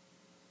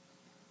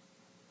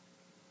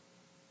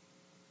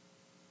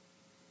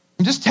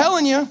 I'm just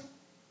telling you.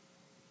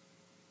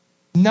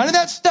 None of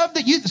that stuff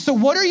so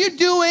what are you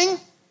doing?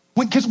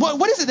 Because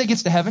what is it that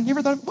gets to heaven? You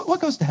ever thought, what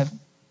goes to heaven?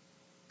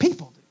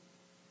 People do.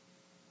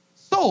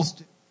 Souls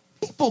do.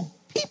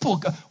 People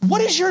go.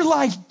 What is your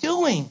life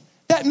doing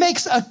that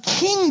makes a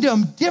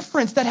kingdom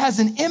difference that has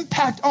an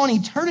impact on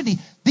eternity?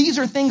 These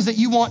are things that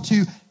you want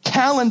to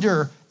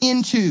calendar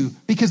into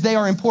because they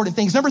are important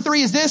things. Number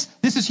three is this.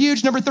 This is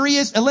huge. Number three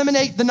is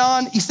eliminate the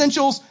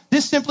non-essentials.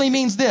 This simply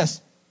means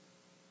this.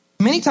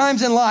 Many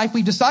times in life,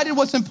 we've decided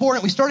what's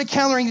important. We started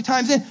calendaring the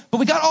times in, but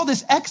we got all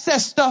this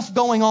excess stuff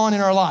going on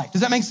in our life.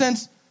 Does that make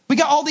sense? We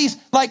got all these,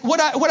 like what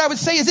I would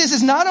say is this,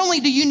 is not only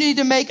do you need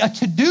to make a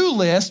to-do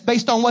list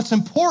based on what's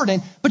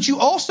important, but you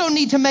also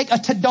need to make a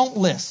to-don't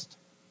list.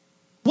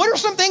 What are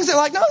some things that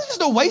like, no, this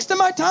is a waste of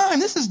my time.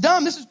 This is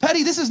dumb. This is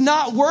petty. This is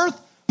not worth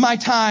my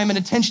time and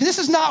attention. This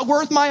is not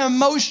worth my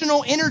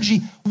emotional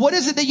energy. What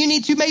is it that you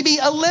need to maybe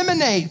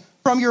eliminate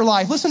from your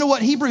life? Listen to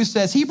what Hebrews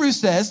says. Hebrews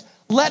says,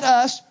 let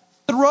us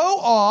throw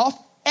off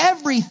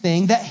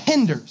everything that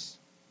hinders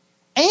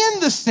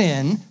and the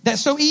sin that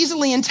so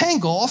easily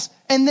entangles,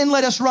 and then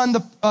let us run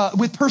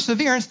with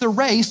perseverance the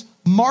race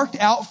marked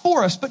out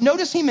for us. But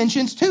notice he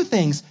mentions two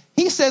things.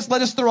 He says,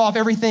 let us throw off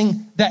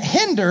everything that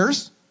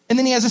hinders, and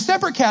then he has a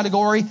separate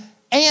category,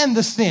 and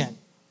the sin.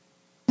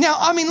 Now,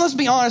 I mean, let's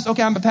be honest.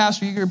 Okay, I'm a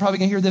pastor. You're probably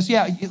going to hear this.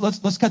 Yeah,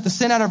 let's cut the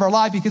sin out of our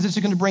life because it's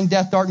going to bring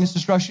death, darkness,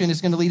 destruction.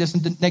 It's going to lead us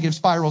into negative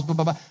spirals, blah,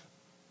 blah, blah.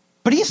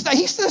 But he's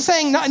still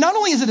saying not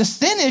only is it a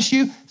sin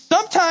issue,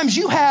 sometimes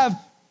you have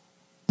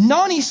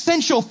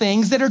non-essential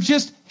things that are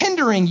just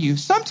hindering you.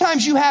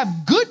 Sometimes you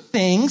have good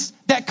things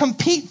that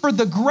compete for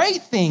the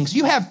great things.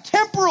 You have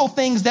temporal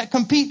things that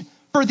compete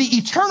for the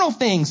eternal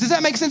things. Does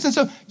that make sense? And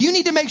so you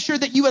need to make sure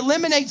that you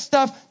eliminate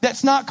stuff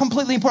that's not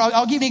completely important.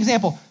 I'll give you an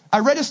example. I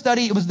read a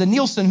study. It was the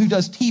Nielsen who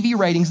does TV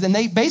ratings, and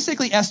they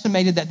basically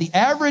estimated that the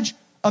average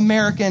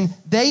American,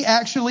 they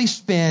actually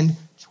spend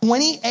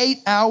 28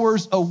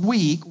 hours a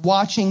week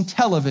watching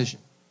television.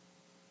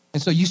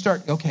 And so you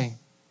start, okay,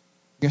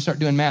 you're going to start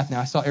doing math now.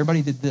 I saw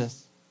everybody did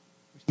this,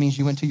 which means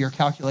you went to your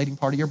calculating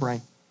part of your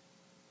brain.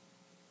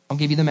 I'll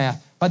give you the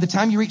math. By the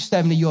time you reach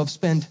 70, you'll have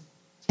spent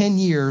 10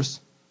 years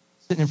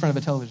sitting in front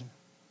of a television.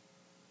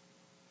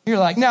 You're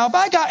like, now,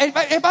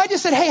 if I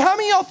just said, hey, how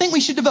many of y'all think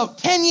we should devote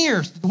 10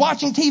 years to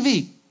watching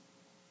TV?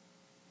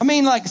 I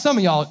mean, like some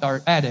of y'all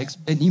are addicts,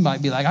 and you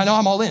might be like, I know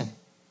I'm all in.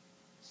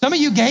 Some of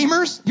you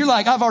gamers, you're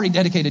like, I've already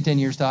dedicated 10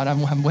 years, Todd.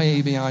 I'm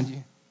way beyond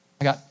you.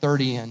 I got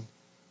 30 in.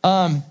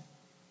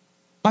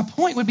 My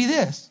point would be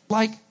this,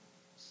 like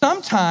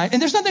sometimes,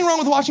 and there's nothing wrong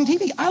with watching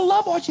TV. I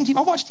love watching TV.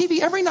 I watch TV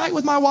every night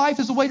with my wife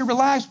as a way to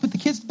relax, put the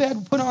kids to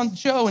bed, put on the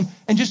show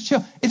and just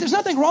chill. There's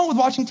nothing wrong with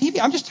watching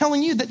TV. I'm just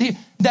telling you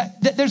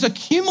that there's a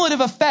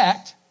cumulative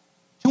effect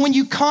to when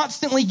you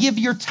constantly give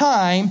your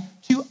time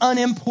to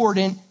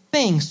unimportant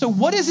things. So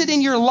what is it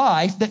in your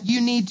life that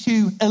you need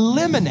to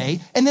eliminate?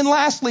 And then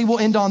lastly, we'll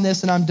end on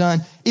this and I'm done,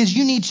 is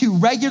you need to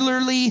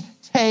regularly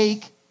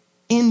take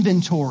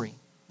inventory.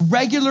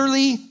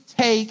 Regularly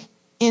take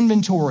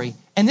inventory.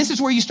 And this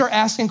is where you start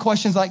asking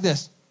questions like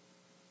this.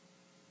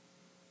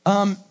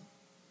 Because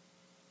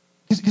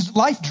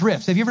life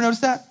drifts. Have you ever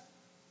noticed that?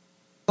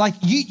 Like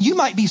you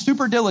might be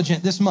super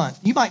diligent this month.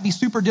 You might be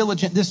super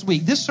diligent this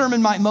week. This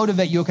sermon might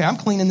motivate you. Okay, I'm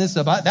cleaning this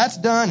up. That's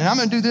done and I'm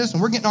going to do this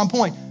and we're getting on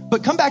point.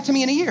 But come back to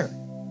me in a year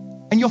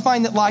and you'll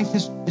find that life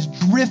has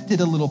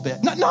drifted a little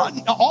bit. Not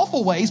in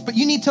awful ways, but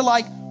you need to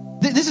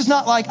this is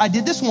not like I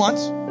did this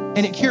once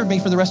and it cured me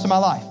for the rest of my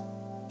life.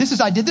 This is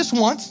I did this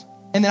once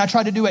and then I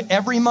try to do it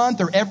every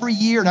month or every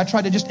year and I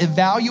try to just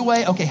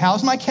evaluate, okay,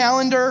 how's my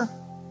calendar?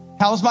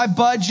 How's my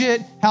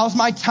budget? How's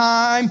my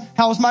time?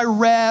 How's my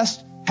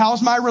rest?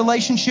 How's my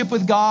relationship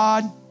with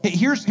God?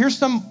 Here's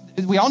some,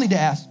 we all need to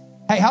ask.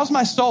 Hey, how's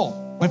my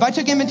soul? If I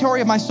took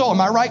inventory of my soul,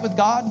 am I right with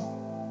God?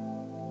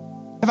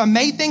 Have I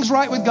made things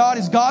right with God?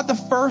 Is God the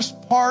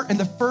first part and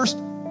the first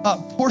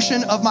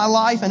portion of my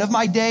life and of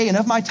my day and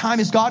of my time?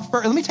 Is God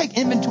first? Let me take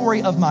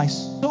inventory of my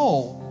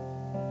soul.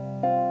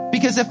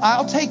 Because if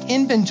I'll take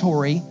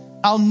inventory,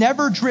 I'll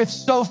never drift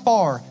so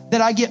far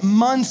that I get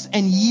months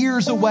and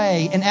years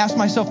away and ask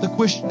myself the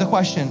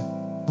question,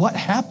 what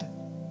happened?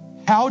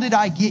 How did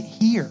I get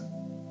here?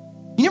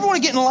 You never want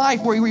to get in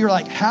life where you're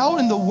like, how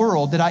in the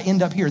world did I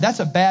end up here? That's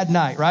a bad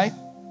night, right?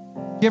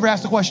 You ever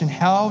ask the question,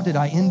 how did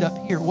I end up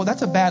here? Well,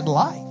 that's a bad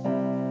life.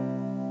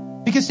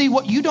 Because see,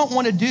 what you don't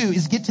want to do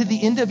is get to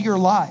the end of your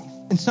life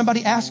and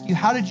somebody asks you,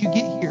 how did you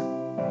get here?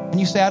 And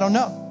you say, I don't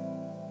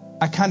know.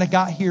 I kind of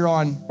got here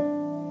on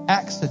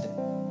accident.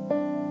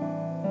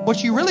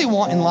 What you really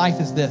want in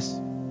life is this.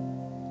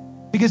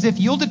 Because if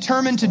you'll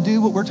determine to do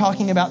what we're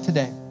talking about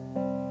today,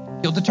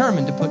 you'll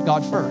determine to put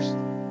God first.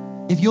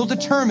 If you'll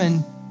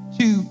determine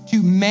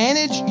to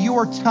manage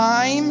your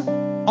time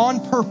on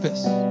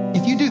purpose,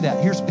 if you do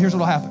that, here's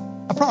what'll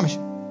happen. I promise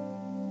you.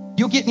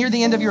 You'll get near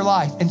the end of your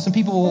life and some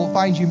people will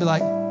find you and be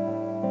like,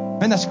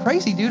 man, that's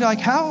crazy, dude. Like,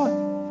 how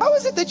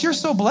is it that you're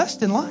so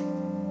blessed in life?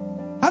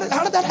 How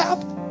did that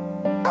happen?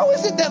 How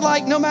is it that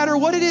no matter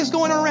what it is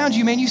going on around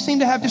you, man, you seem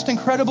to have just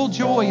incredible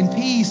joy and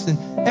peace and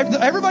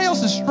everybody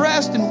else is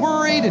stressed and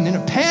worried and in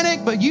a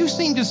panic, but you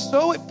seem just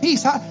so at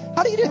peace. How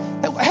do you do?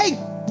 Hey,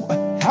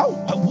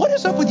 what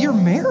is up with your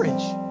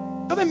marriage?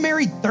 You've been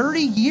married 30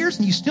 years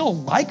and you still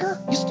like her?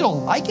 You still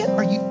like it?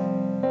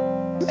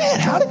 Man,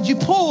 how did you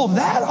pull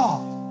that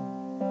off?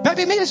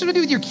 Maybe it's something to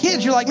do with your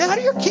kids. You're like, man, how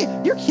do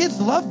your kids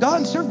love God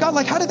and serve God?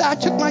 Like, how did that? I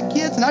took my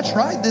kids and I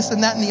tried this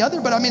and that and the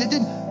other, but I mean, it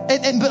didn't. You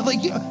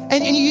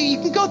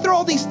can go through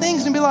all these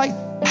things and be like,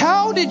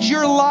 how did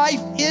your life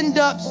end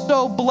up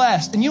so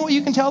blessed? And you know what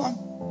you can tell them?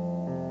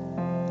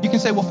 You can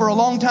say, well, for a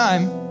long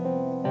time,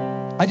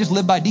 I just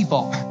lived by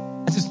default.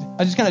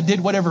 I just kind of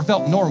did whatever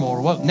felt normal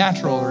or what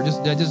natural or I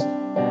just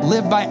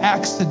lived by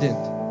accident.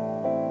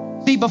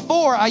 See,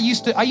 before I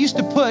used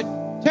to put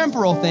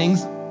temporal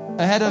things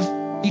ahead of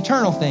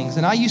eternal things,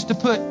 and I used to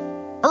put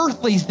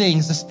earthly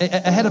things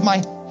ahead of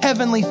my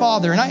heavenly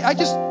Father, and I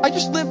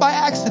just lived by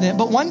accident.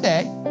 But one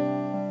day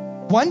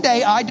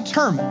I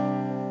determined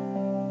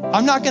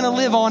I'm not going to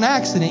live on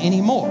accident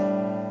anymore.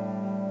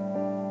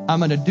 I'm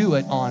going to do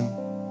it on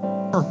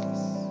purpose.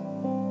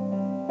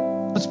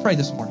 Let's pray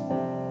this morning.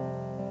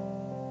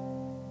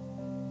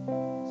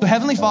 So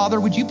Heavenly Father,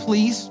 would you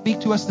please speak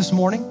to us this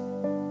morning?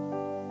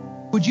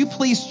 Would you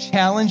please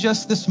challenge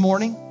us this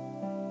morning?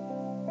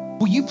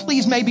 Will you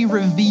please maybe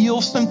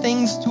reveal some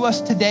things to us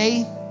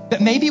today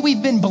that maybe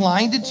we've been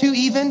blinded to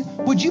even?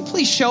 Would you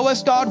please show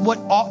us, God, what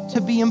ought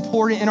to be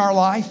important in our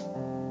life?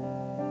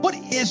 What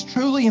is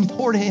truly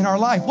important in our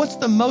life? What's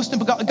the most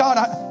important? God,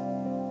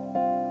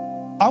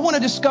 I want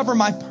to discover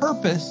my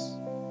purpose.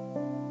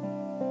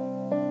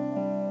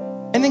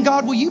 And then,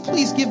 God, will you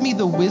please give me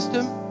the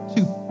wisdom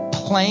to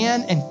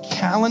plan and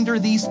calendar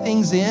these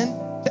things in,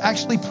 to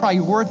actually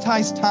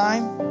prioritize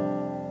time?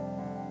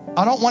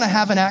 I don't want to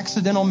have an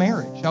accidental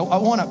marriage. I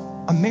want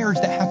a marriage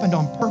that happened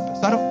on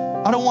purpose. I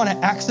don't want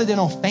an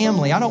accidental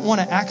family. I don't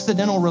want an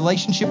accidental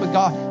relationship with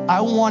God.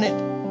 I want it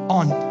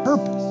on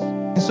purpose.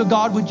 And so,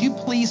 God, would you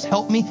please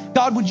help me?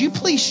 God, would you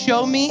please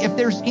show me if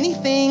there's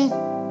anything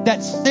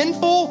that's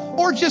sinful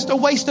or just a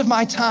waste of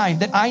my time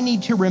that I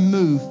need to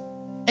remove?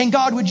 And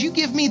God, would you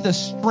give me the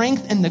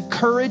strength and the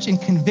courage and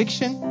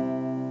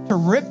conviction to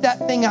rip that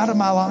thing out of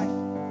my life?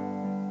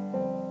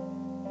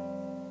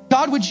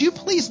 God, would you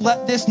please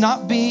let this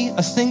not be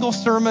a single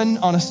sermon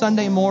on a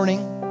Sunday morning,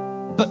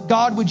 but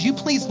God, would you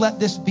please let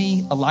this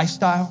be a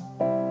lifestyle?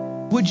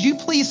 Would you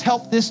please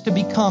help this to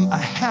become a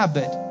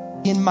habit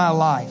in my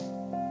life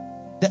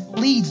that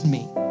leads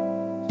me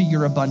to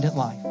your abundant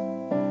life?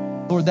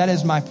 Lord, that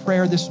is my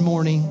prayer this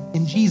morning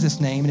in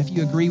Jesus' name. And if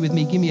you agree with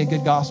me, give me a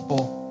good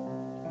gospel.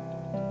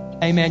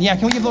 Amen. Yeah,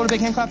 can we give the Lord a big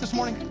hand clap this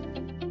morning?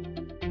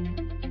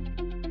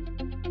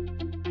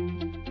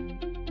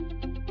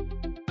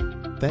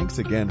 Thanks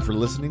again for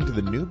listening to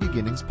the New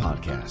Beginnings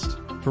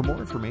podcast. For more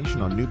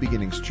information on New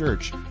Beginnings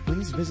Church,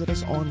 please visit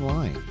us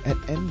online at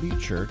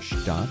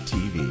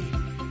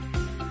nbchurch.tv.